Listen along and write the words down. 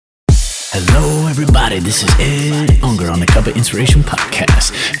Hello, everybody. This is Ed Unger on the Cup of Inspiration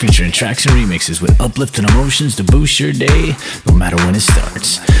podcast, featuring tracks and remixes with uplifting emotions to boost your day, no matter when it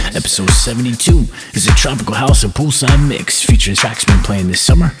starts. Episode 72 is a tropical house and poolside mix featuring tracks been playing this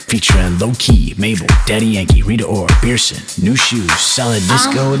summer, featuring Low Key, Mabel, Daddy Yankee, Rita Ora, Pearson, New Shoes, Solid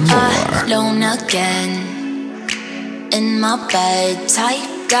Disco, and more. I'm alone again, in my bed,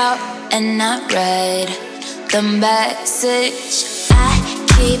 typed out, and I read the message. I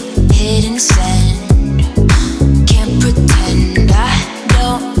keep hitting send, can't pretend I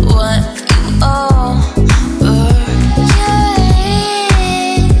don't want you over.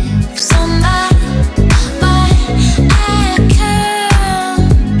 Yeah, somehow I come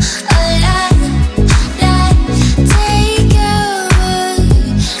alive, like take over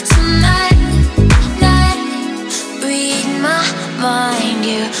tonight. Read my mind,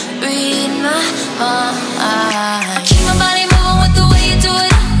 you read my mind. Keep my body moving with the way you do it.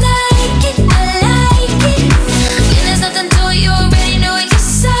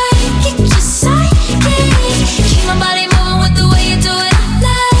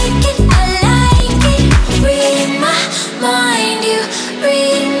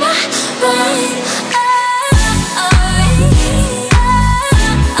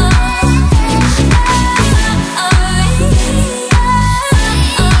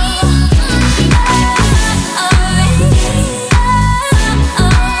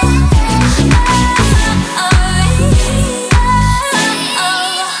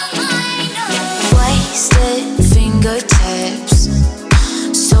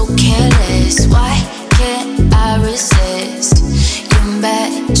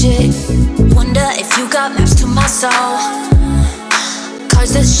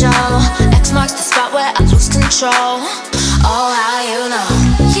 Cards that show X marks the spot where I lose control. Oh, how you know?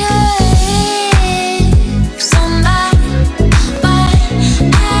 Yeah.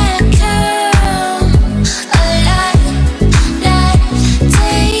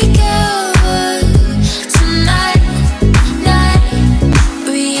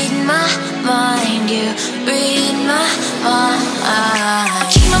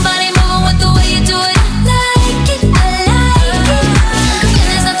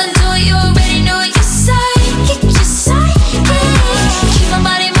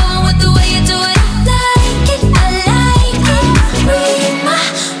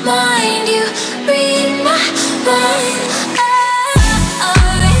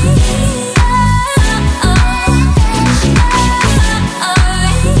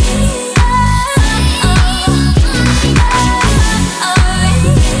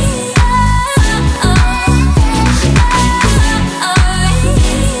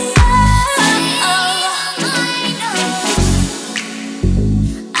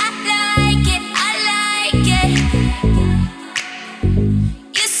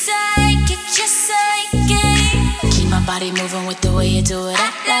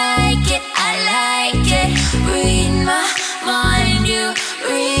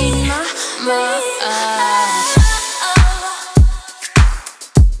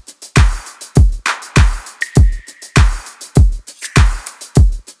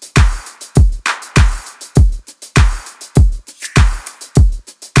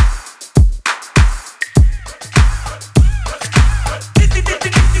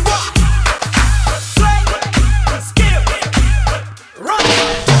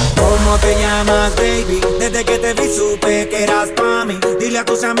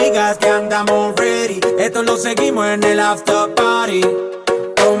 Seguimos en el after party.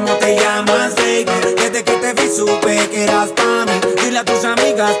 ¿Cómo te llamas, baby? Desde que te vi supe que eras pa' mí. Dile a tus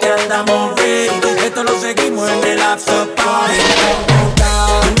amigas que andamos ready. Esto lo seguimos en el after party. Con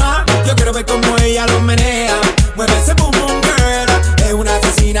calma, yo quiero ver cómo ella lo menea. Mueve ese boom boom girl. Es una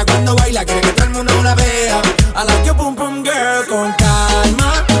asesina cuando baila, quiere que todo el mundo la vea. I like your boom boom girl. Con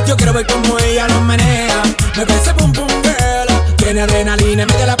calma, yo quiero ver cómo ella lo menea. Mueve ese boom boom girl. Tiene adrenalina,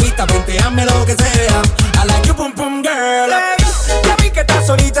 mete la pista, penteame lo que sea. I like you, pum pum girl. Hey, ya vi que estás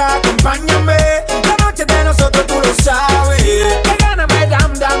solita, acompáñame. La noche de nosotros tú lo sabes. Que gana me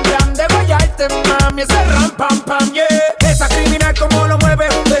dam dam dam de bailarte, mami. Ese ram pam pam, yeah. Esa criminal como lo mueve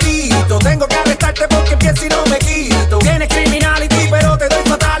es un delito. Tengo que arrestarte porque empiezo y no me quito. Tienes criminality pero te doy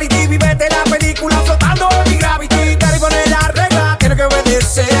fatality. Vivete la película flotando en mi gravity. Dale y poner la regla, tienes que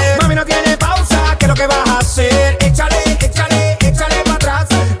obedecer. Mami no tiene pausa, ¿qué es lo que vas a hacer? Échale, échale, échale para atrás.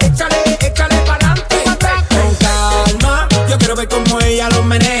 Échale, échale para adelante. Con calma, yo quiero ver cómo ella lo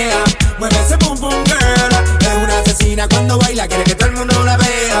menea. Mueve ese boom boom girl. Es una asesina cuando baila, quiere que todo el mundo la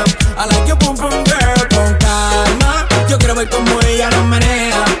vea. I like your boom boom girl. Con calma, yo quiero ver cómo ella lo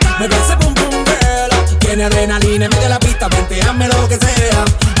menea. Mueve ese boom boom girl. Tiene adrenalina, mete la pista, penteame lo que sea.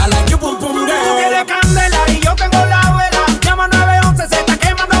 I like your boom boom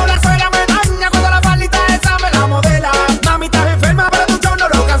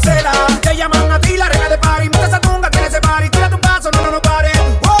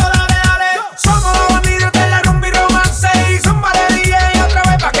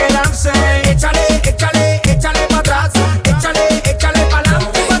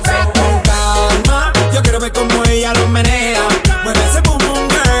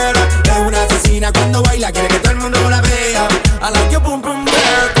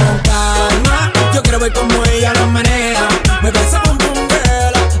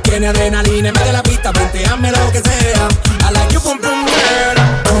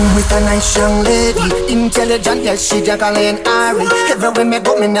nice young lady, intelligent, yes, she Jacqueline Ari. Everywhere me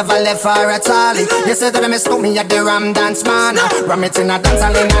go, me never left her at all. You said that I miss me at the Ram Dance Man. Ram it in a dance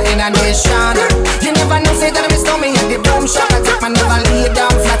hall in a nation. You never know, say that I miss me at the Boom Shop. I take my never lay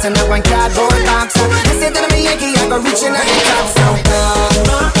down flat in a one cardboard box. You said that I'm a Yankee, I go reaching at the top. So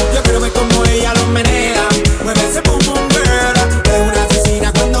yo quiero ver como ella lo menea. Mueve ese boom boom girl. Es una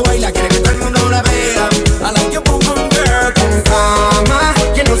asesina cuando baila, quiere que todo el mundo la vea. I like your boom boom girl. Mama,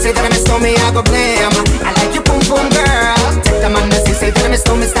 you know say that I miss me, I go blame. I like your boom boom girl. Take the man that say that I miss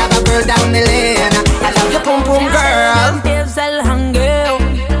me, stab a girl down the lane. I love your boom boom girl. Empieza el jangueo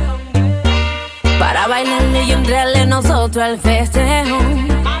para bailarle y entrarle nosotros al festejo.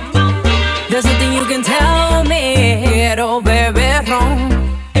 There's nothing you can tell me, quiero beber ron.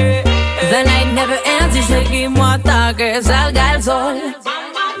 The night never ends y seguimos hasta que salga el sol.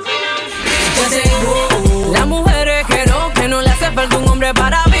 Las mujeres que no le hace falta un hombre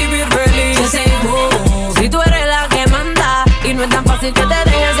para vivir feliz. Si tú eres la que manda y no es tan fácil que te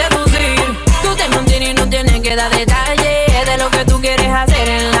dejes seducir, tú te mantienes y no tienes que dar detalles de lo que tú quieres hacer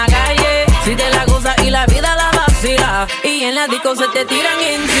en la calle. Si te la gozas y la vida la vacila y en la disco se te tiran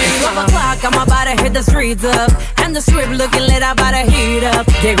encima. 12 o'clock, I'm about to hit the streets up and the strip looking lit, about to heat up.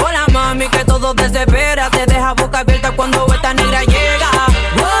 Llegó la mami que todo desespera, te deja boca abierta cuando esta negra llega.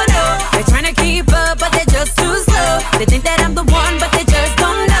 What up? They're trying to keep up, but they're just too slow. They think that I'm the one, but they just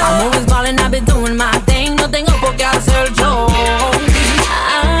don't know. I'm always ballin', I've been doing my thing, no tengo por qué hacer yo.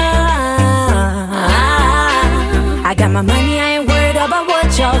 I got my money, I ain't worried about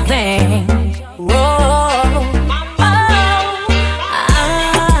what y'all think.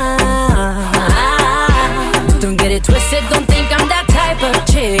 Don't get it twisted, don't think I'm that type of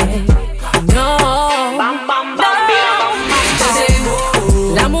chick. No.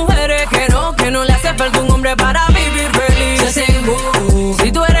 Las mujeres que no le hace falta un hombre para vivir feliz.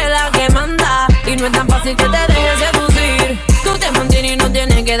 Si tú eres la que manda y no es tan fácil que te dejes seducir, tú te mantienes y no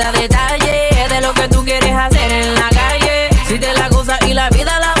tienes que dar detalles de lo que tú quieres hacer en la calle. Si te la gozas y la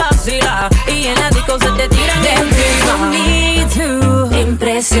vida la vacila y en la disco se te tiran encima. No need to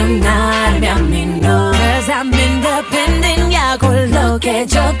impresionarme a mí, no. 'Cause I'm independent y hago lo que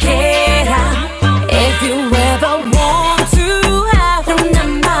yo quiera. If you ever want to have una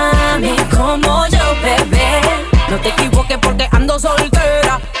mami como yo, bebé, no te equivoques porque ando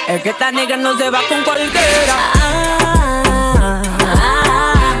soltera. Es que esta negra no se va con cualquiera.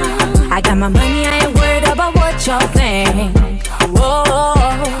 I got my money, I ain't worried about what y'all think. Whoa.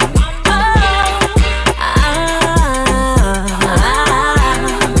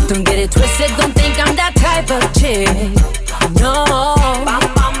 Don't get it twisted, don't think I'm that type of chick. No.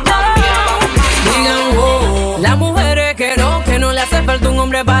 Digan wow. Las mujeres que no le hace falta un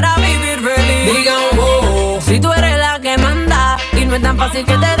hombre para vivir feliz. Digan wow. Si tú eres la que manda y no es tan fácil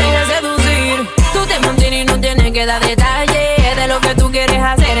que te dejes seducir, tú te mantienes y no tienes que dar detalles de lo que tú quieres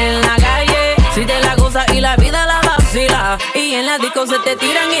hacer en la calle. Si te la gozas y la vida la vacila y en la disco se te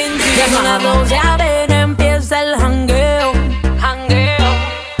tiran encima. Ya son las 12, a ver, empieza el jangueo.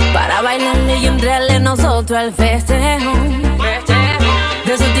 Para bailarle y entrarle nosotros al festejo.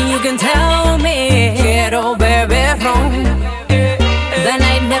 There's nothing you can tell me, quiero beber ron. The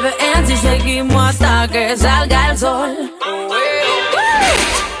night never ends y seguimos hasta que salga el sol.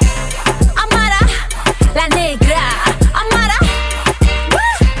 Amara, la negra. Amara,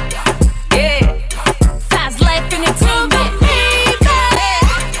 yeah. Fast life in the tube, baby.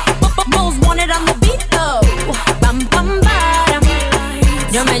 Most wanted on the beat, though. Bam, bam, bam.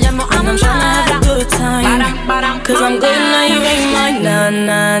 Yo me llamo Amara. Good time, 'cause I'm good now, you ain't mine. Nah,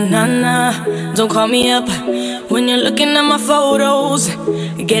 nah, nah, nah. Don't call me up when you're looking at my photos.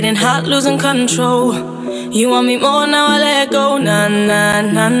 Getting hot, losing control. You want me more, now I let go. Nah, nah,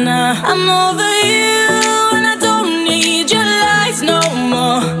 nah, nah. I'm over you and I don't need your lies no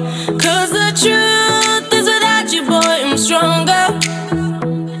more. 'Cause the truth is without you, boy, I'm stronger.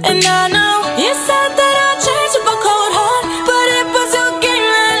 And I know you said that I'd change with a cold heart, but it was your game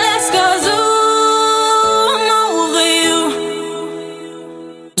that last, 'cause ooh, I'm over you.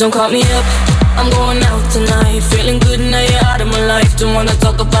 Don't call me up, I'm going out tonight. Feeling good now you're out of my life. Don't wanna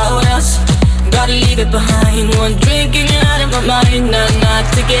talk about us, gotta leave it behind. One drink and you're out of my mind. Nah, nah,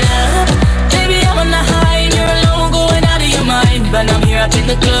 take it up. Baby, I'm on the high and you're alone, going out of your mind. But I'm here up in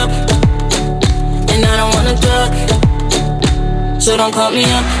the club and I don't wanna talk, so don't call me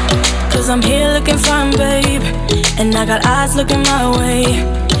up. 'Cause I'm here looking fine, babe, and I got eyes looking my way,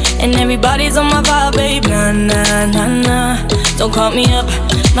 and everybody's on my vibe, babe. Nah, nah, nah, nah. Don't call me up.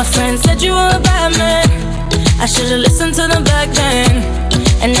 My friend said you were a bad man. I should've listened to them back then.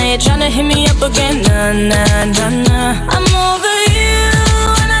 And now you're tryna hit me up again. Nah, nah, nah, nah. I'm over you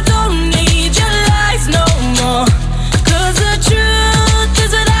and I don't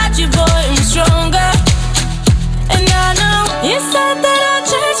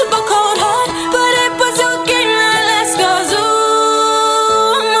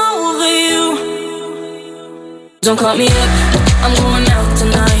Don't call me up, I'm going out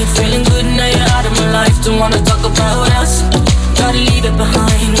tonight. Feeling good now you're out of my life. Don't wanna talk about us, gotta leave it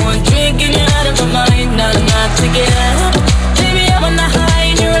behind. One drink and you're out of my mind. Not enough to get up. Baby, I'm on the high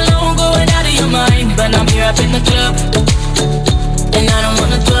and you're alone, going out of your mind. But I'm here up in the club, and I don't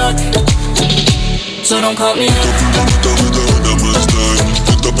wanna talk, so don't call me up.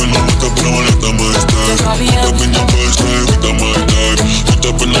 Don't call me up.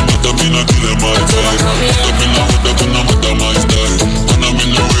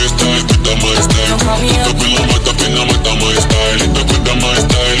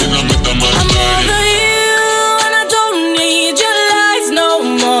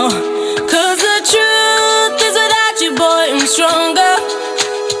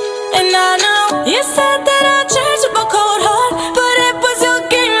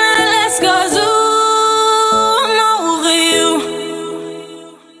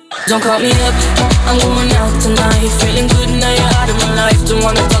 Don't call me up, I'm going out tonight. Feeling good now you're out of my life. Don't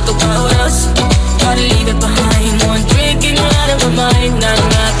wanna talk about us, gotta leave it behind. One drink and you're out of my mind. Not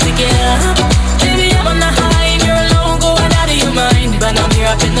enough to get up. Baby, I'm on the high and you're alone, going out of your mind. But I'm here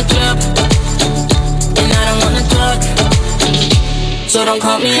up in the club, and I don't wanna talk, so don't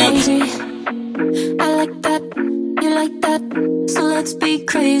call me up. Crazy. I like that, you like that, so let's be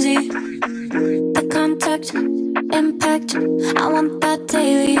crazy. The contact, impact, I want that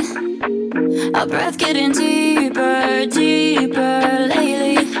daily. Our breath getting deeper, deeper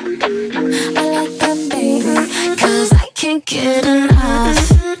lately. I like that, baby, 'cause I can't get enough.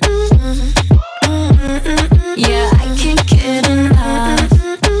 Yeah, I can't get enough.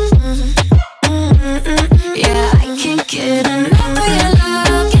 Yeah, I can't get enough of your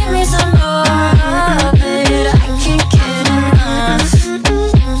love. Give me some more of it. I can't get enough.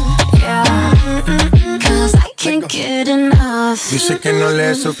 Yeah, 'cause I can't get enough. Dice que no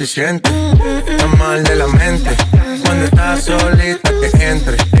le es suficiente, está mal de la mente. Cuando estás solita que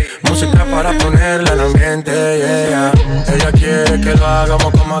entre música para ponerla en ambiente, yeah. Ella quiere que lo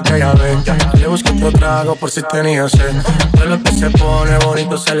hagamos como aquella vez. Le busco otro trago por si tenía sed. Todo lo que se pone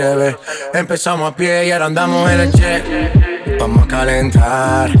bonito se le ve. Empezamos a pie y ahora andamos en el jet. Vamos a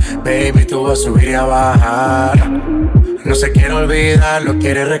calentar, baby, tú vas a subir y a bajar. No se quiere olvidar, lo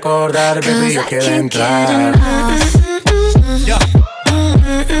quiere recordar, baby, yo quiero entrar.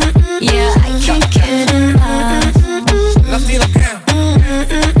 Yeah, I can't get enough. Latino Camp.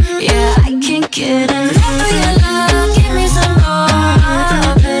 Yeah, I can't get enough of your love. Give me some more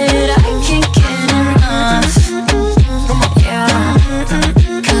of it. I can't get enough. Yeah,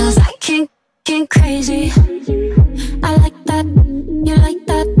 'cause I can't crazy. I like that, you like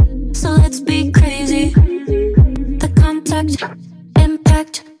that, so let's be crazy. The contact,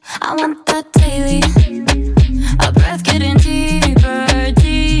 impact, I want that daily. Our breath getting deeper,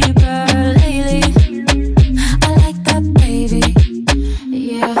 deeper lately. I like that, baby.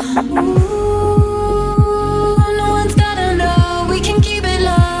 Yeah. Ooh, no one's gotta know. We can keep it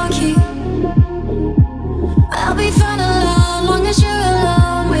low key. I'll be fine alone, long as you're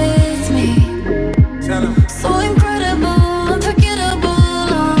alone with me. So incredible, unforgettable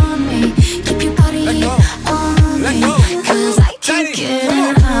on me. Keep your body on me, 'cause I can't get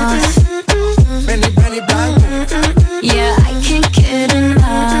enough. Benny Blanco. Yeah, I can't get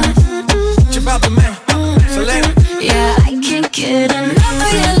enough. Chibaba man, Selena. Yeah, I can't get enough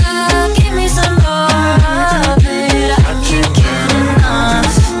of your love. Give me some more of it. I can't get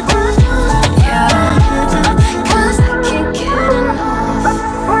enough. Yeah, 'cause I can't get enough.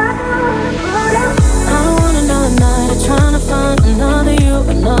 I don't want another night of trying to find another you,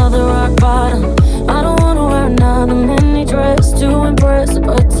 another rock bottom. I don't wanna wear another mini dress to impress a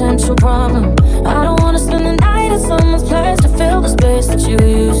potential problem. I don't wanna spend the night at someone's place to fill the space that you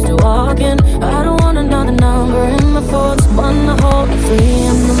used to walk in. I don't want another number in my phone, one to hold at 3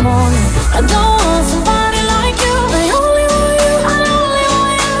 in the morning. I don't want somebody like you, they only want you, I only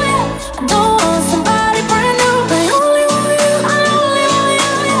want you, yeah. I don't want somebody brand new, they only want you, I only want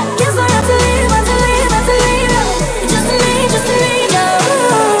you, yeah. Guess I have to leave, have to leave, have to leave, yeah. Just me, yeah.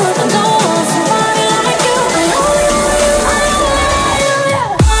 I don't want somebody like you, they only want you, I only want you, yeah.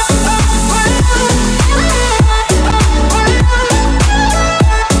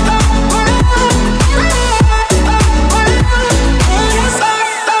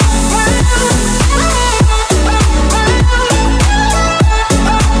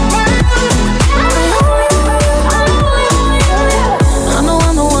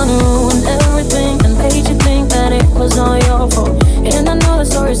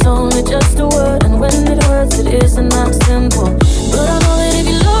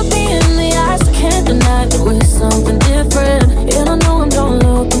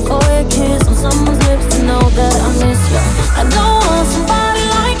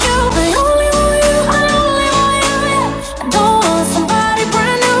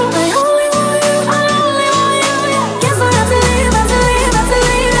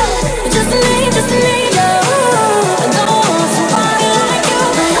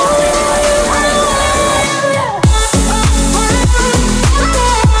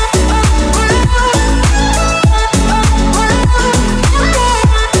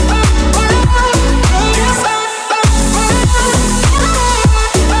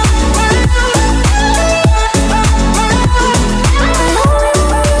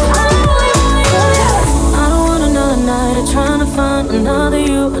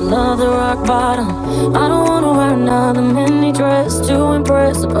 through another rock bottom. I don't wanna wear another mini dress to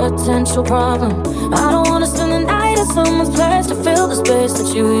impress a potential problem. I don't wanna spend the night at someone's place to fill the space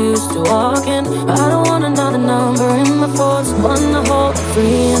that you used to walk in. I don't want another number in my phone, one to hold at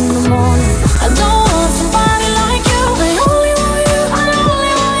 3 in the morning. I don't want somebody like you. I only want you. I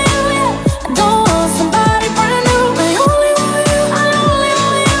only want you, yeah. I don't want somebody brand new. I only want you. I only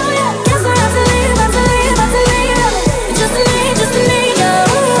want you, yeah. Guess I have to leave, have to leave, have to leave, yeah. Just to need you.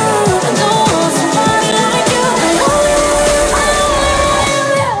 I don't want somebody like you. I only want you. I only want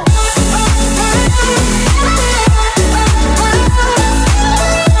you,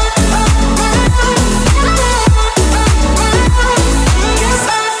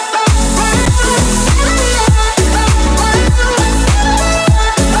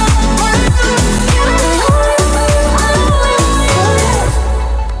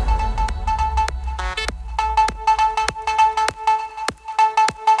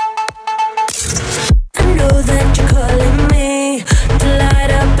 I know that you're calling me to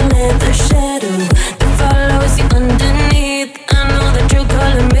light up another shadow that follows you underneath. I know that you're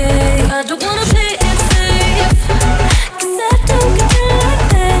calling me. I don't wanna play it safe, 'cause I don't get you like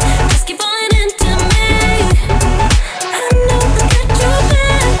that. Just keep falling into me. I know I got your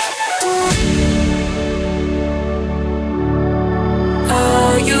back.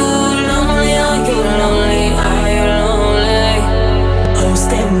 Are you lonely? Are you lonely? Are you lonely? I'll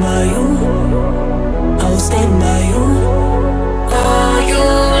stand by you. I'll stand by you. Are you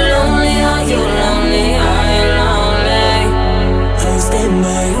lonely? Are you lonely? Are you lonely? I'll stand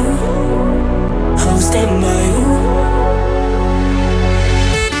by you. I'll stand by you.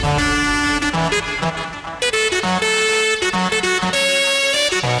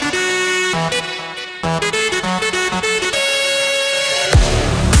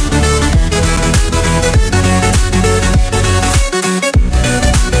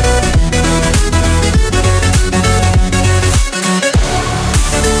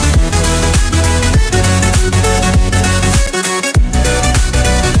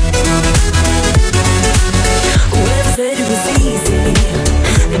 Whoever said it was easy,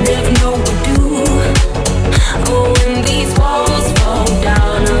 they never know what to do. Oh, when these walls fall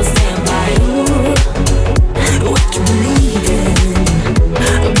down, I'll stand by you. What you believe in,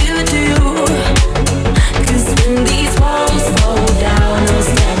 I'll give it to you. 'Cause when these walls fall down, I'll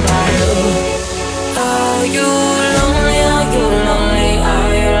stand by you. Are you lonely? Are you lonely?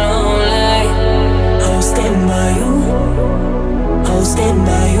 Are you lonely? I'll stand by you. I'll stand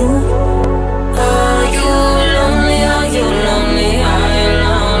by you. Are you lonely? Are you lonely? Are you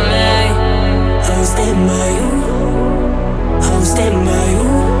lonely? I'll stand by you. I'll stand by you.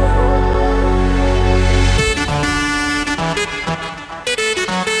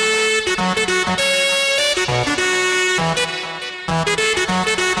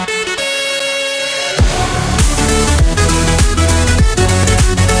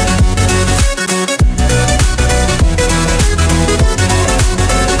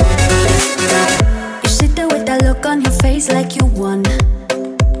 You sit there with that look on your face like you won.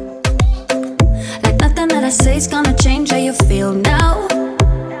 Like nothing that I say is gonna change how you feel now.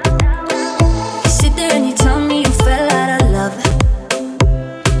 You sit there and you tell me you fell out of love.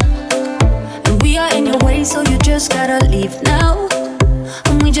 And we are in your way, so you just gotta leave now.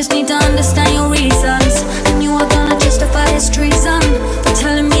 And we just need to understand your reasons. And you are gonna justify his treason for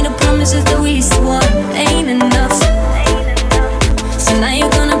telling me the promises that we swore ain't enough. So now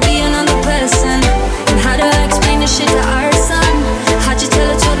you're gonna be another person. And how do I explain this shit to our son? How'd you tell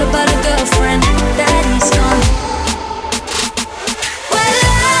a child about a girlfriend that he's gone? Well,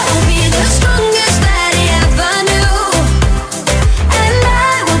 I will be the strongest that he ever knew. And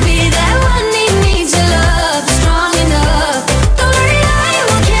I will be that one he needs to love, strong enough. Don't worry, I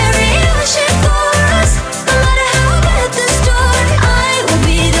will carry your shit for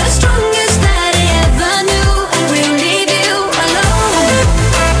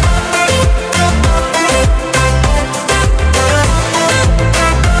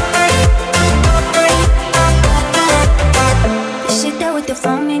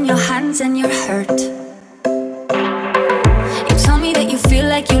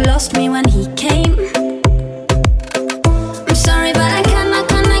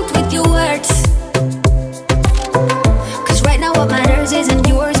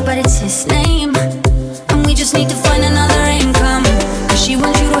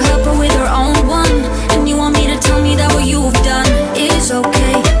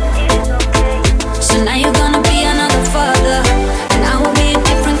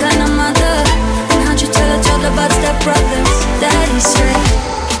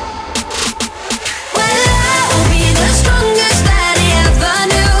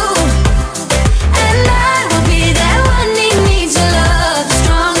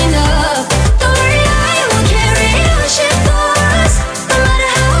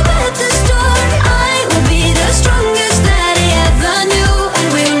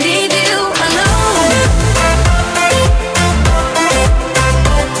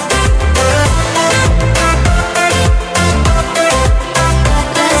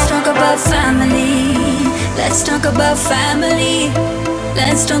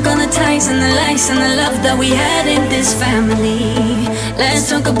Let's talk on the ties and the lies and the love that we had in this family. Let's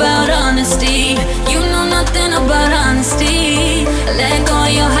talk about honesty. You know nothing about honesty. Let go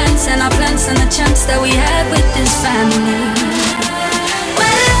of your hands and our plans and the chance that we had with this family.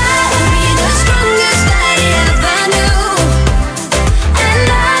 Well, I will be the strongest that he ever knew, and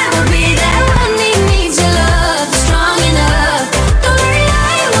I will be there when he needs your love, strong enough. Don't worry,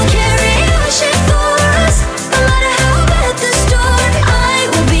 I will carry your shit for us, no matter how bad the storm. I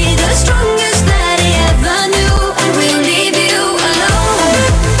will be the strongest that he ever knew, and we'll leave you alone.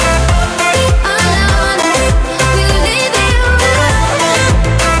 Alone, we'll leave you alone.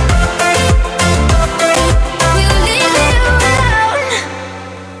 We'll leave you alone.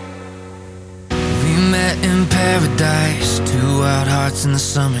 We met in paradise, two wild hearts in the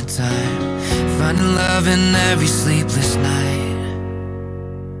summertime, finding love in every sleepless night.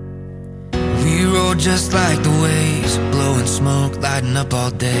 We rode just like the waves, blowing smoke, lighting up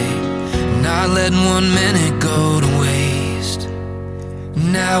all day, not letting 1 minute go to waste.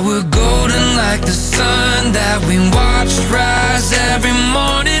 Now we're golden like the sun that we watch rise every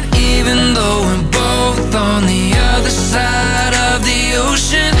morning, even though we're both on the other side of the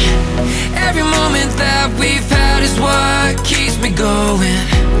ocean. Every moment that we've had is what keeps me going,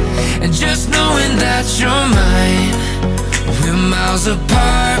 and just knowing that you're mine. We're miles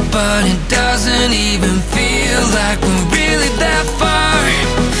apart, but it doesn't even feel like we're really that far.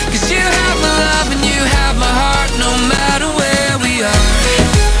 'Cause you have my love and you have my heart, no matter where we are.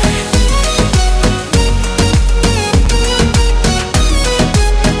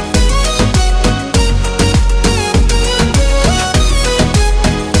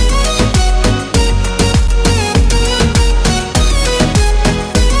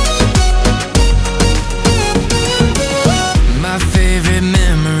 My favorite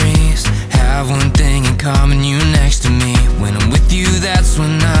memories have one thing in common, you next to me. When I'm with you, that's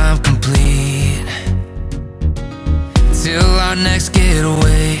when I'm complete. Till our next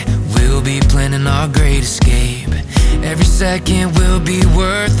getaway, we'll be planning our great escape. Every second will be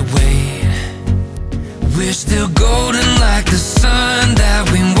worth the wait. We're still golden like the sun that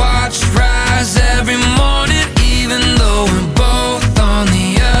we watch rise every morning, even though we're both on the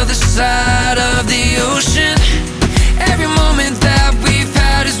other side of the ocean. Every moment that we've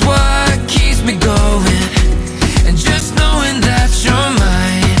had is what keeps me going, and just knowing that you're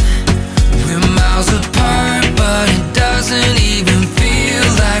mine. We're miles apart, but it doesn't even feel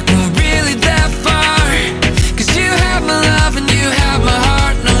like we're really that far. 'Cause you have my love and you have my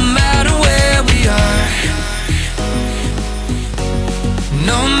heart, no matter where we are.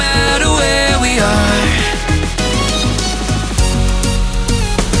 No matter where we are.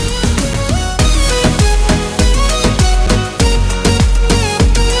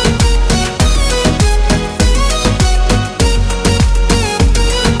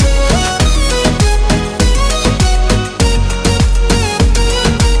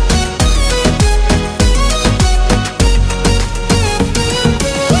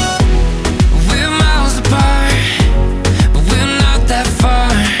 We're miles apart, but we're not that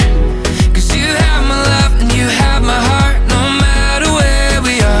far. 'Cause you have my love and you have my heart, no matter where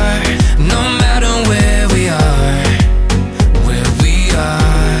we are. No matter where we are. Where we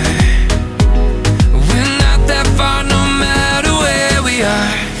are. We're not that far, no matter where we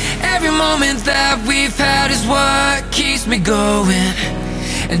are. Every moment that we've had is what keeps me going,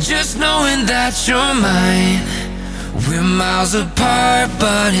 and just knowing that you're mine. We're miles apart,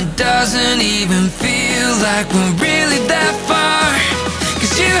 but it doesn't even feel like we're really that far.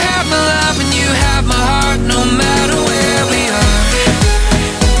 'Cause you have my love and you have my heart, no matter where we are.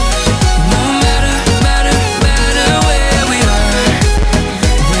 No matter, matter, matter where we are.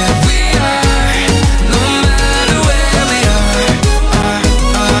 Where we are. No matter where we are.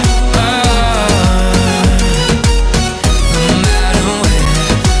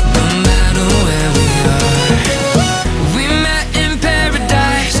 No matter where we are. We met in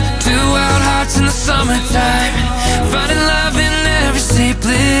paradise, two wild hearts in the summertime, finding love in every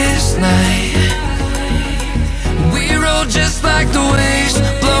sleepless night. We rode just like the waves,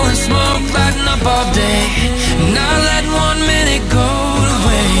 blowing smoke, lighting up all day, not letting 1 minute go to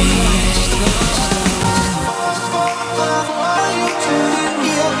waste.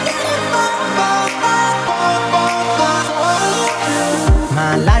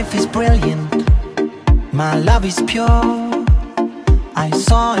 My life is brilliant, my love is pure. I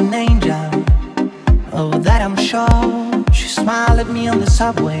saw an angel, oh that I'm sure. She smiled at me on the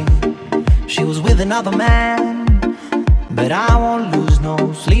subway, she was with another man. But I won't lose no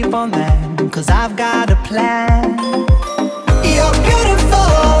sleep on that, 'cause I've got a plan. You're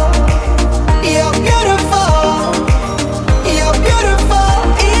beautiful, you're beautiful, you're beautiful.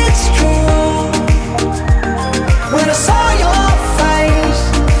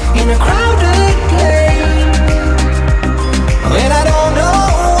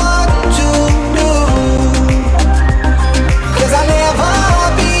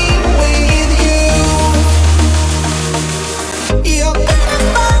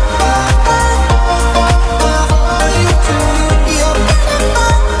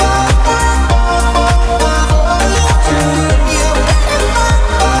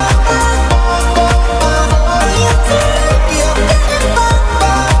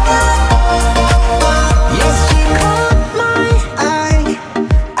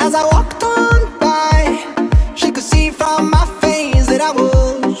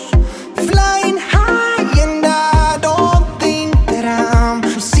 flying high, and I don't think that I'm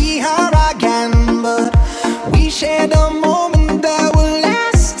see how I can, but we shared a moment that will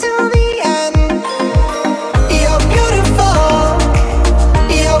last till the end. You're beautiful,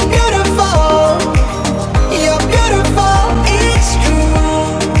 you're beautiful, you're beautiful, it's true.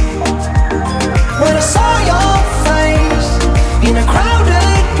 When I saw your face in a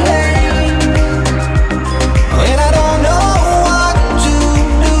crowded place, and I don't know what to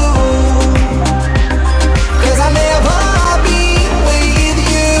do, 'cause I'll never be with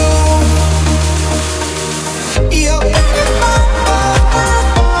you. You're beautiful,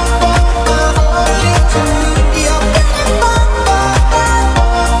 you're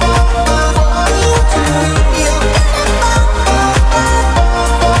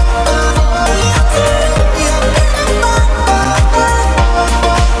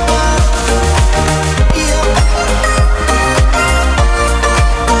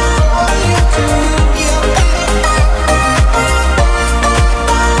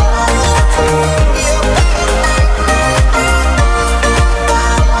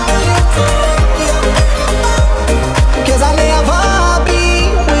cause I'll never be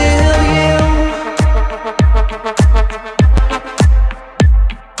with you.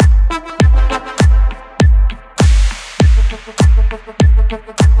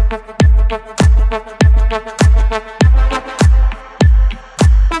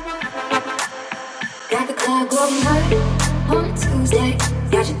 Got the club going hard on a Tuesday.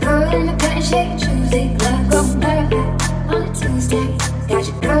 Got your girl in the curtain shake Tuesday. Club going hard on a Tuesday. Got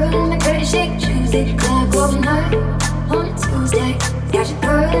your girl in the curtain shake Tuesday. Club going hard on a Tuesday. Got your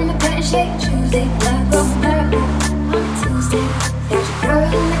girl in the curtain shake Tuesday. Club going hard on a Tuesday. Got your girl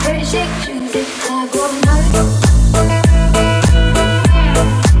in the curtain shake Tuesday. Club going hard.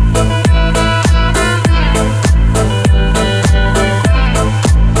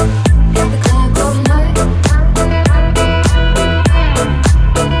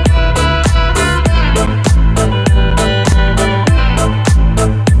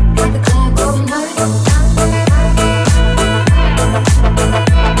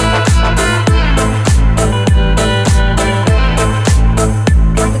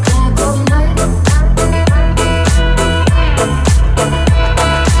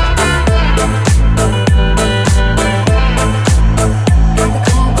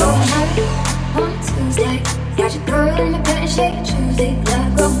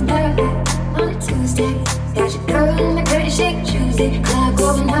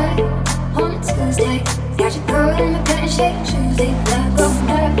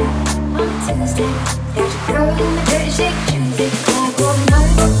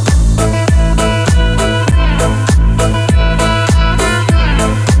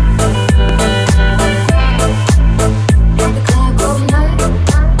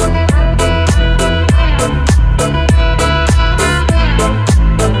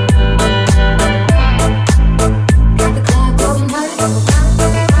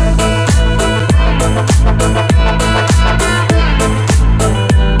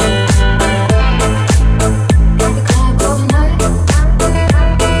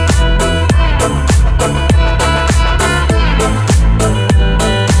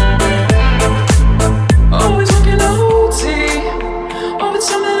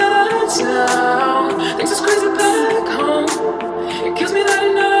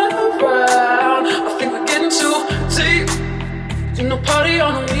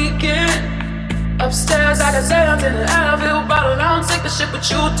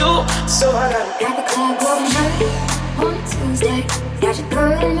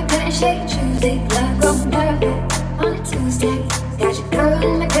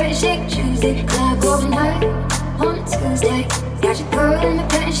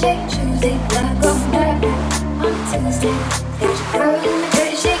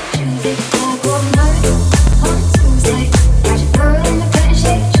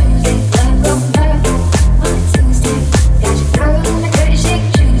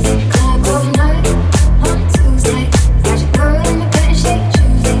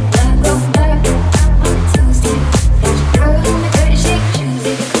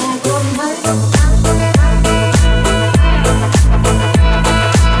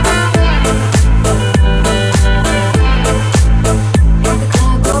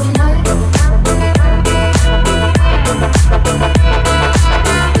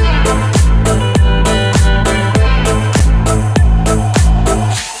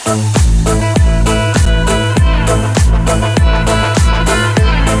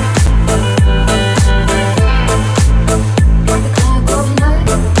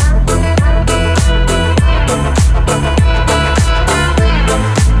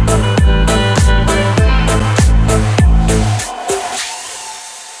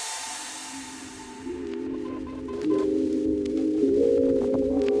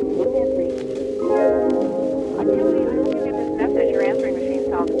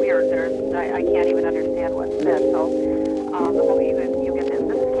 weird. I can't even understand what's said. So hopefully you get this.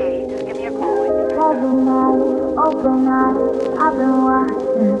 This is Katie. Just give me a call. Open eyes, I've been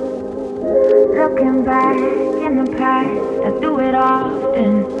watching. Looking back in the past, I do it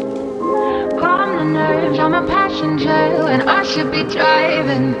often. Calm the nerves, I'm a passenger and I should be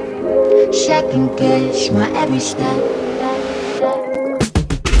driving. Second guess my every step.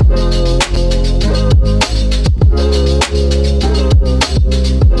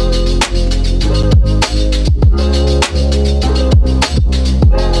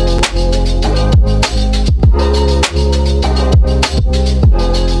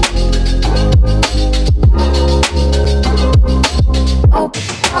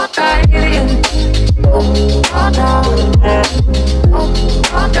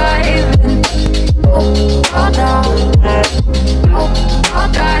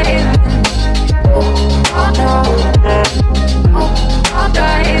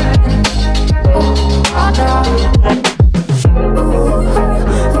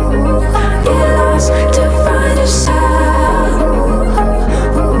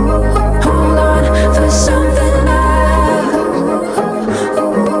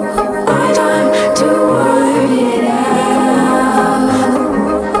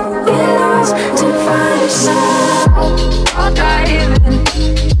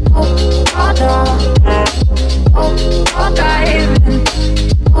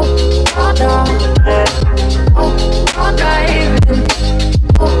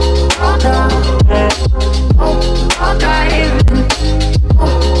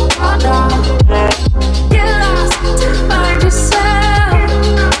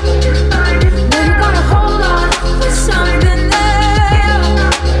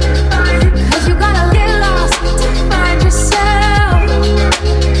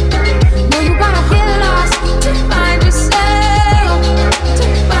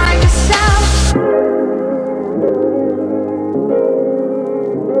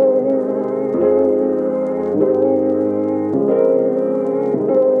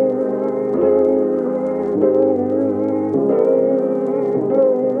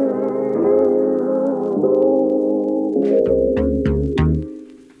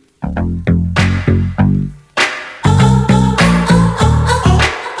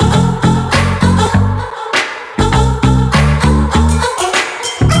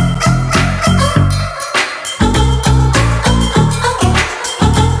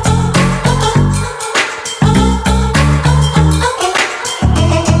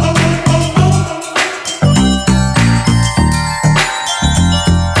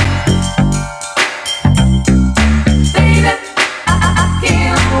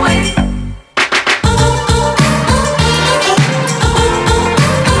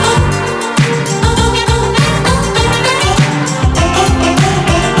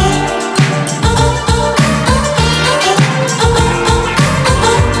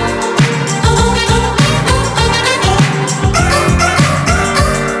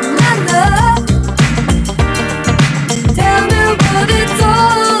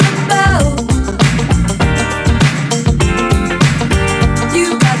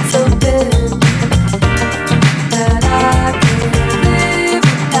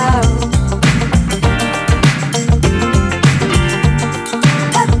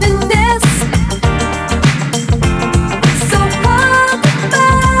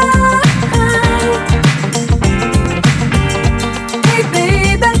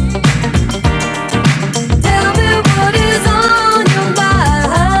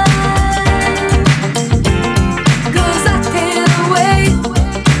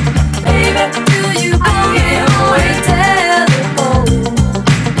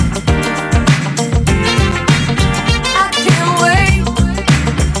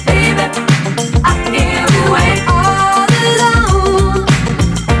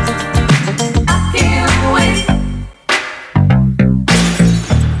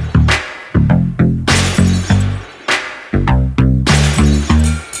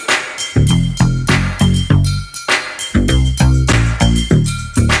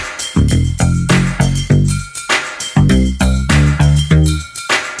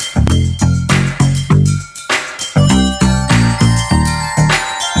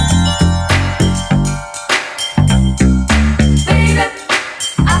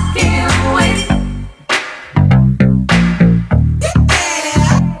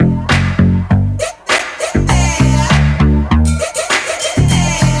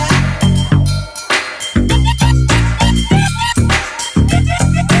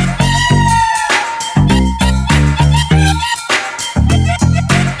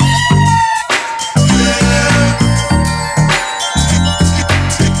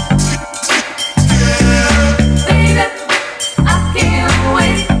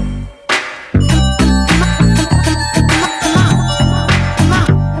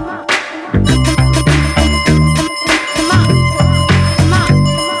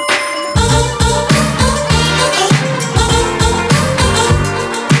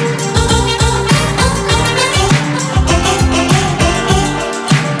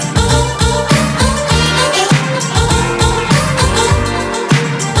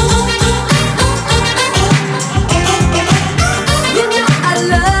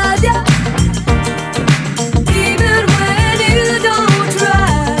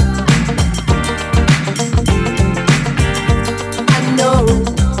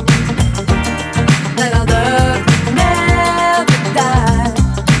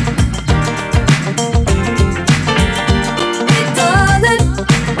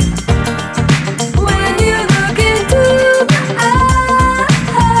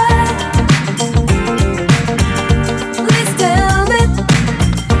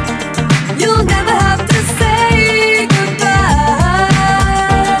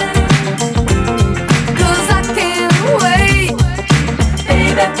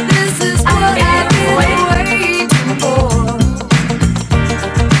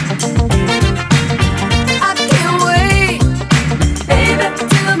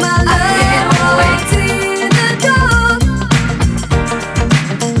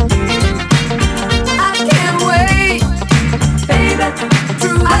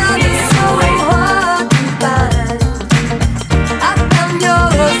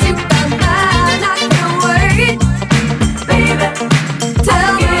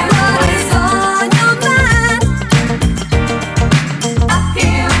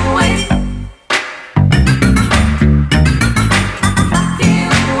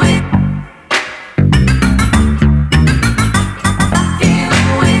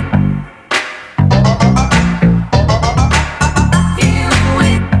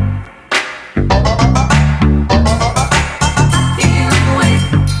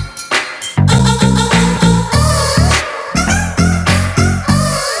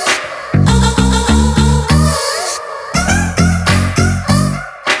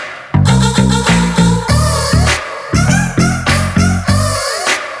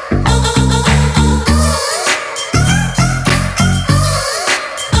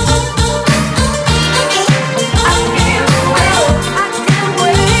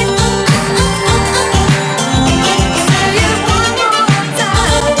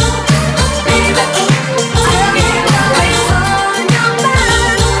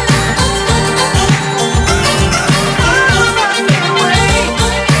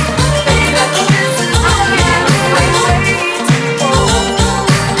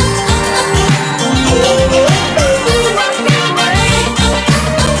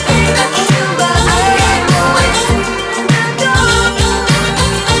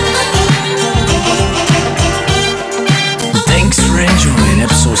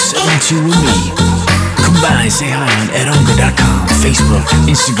 Facebook,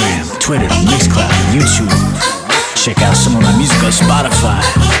 Instagram, Twitter, Mixcloud, YouTube. Check out some of my music on Spotify,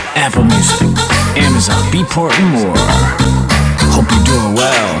 Apple Music, Amazon, Beatport, and more. Hope you're doing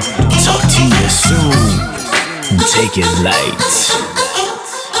well. Talk to you soon. Take it light.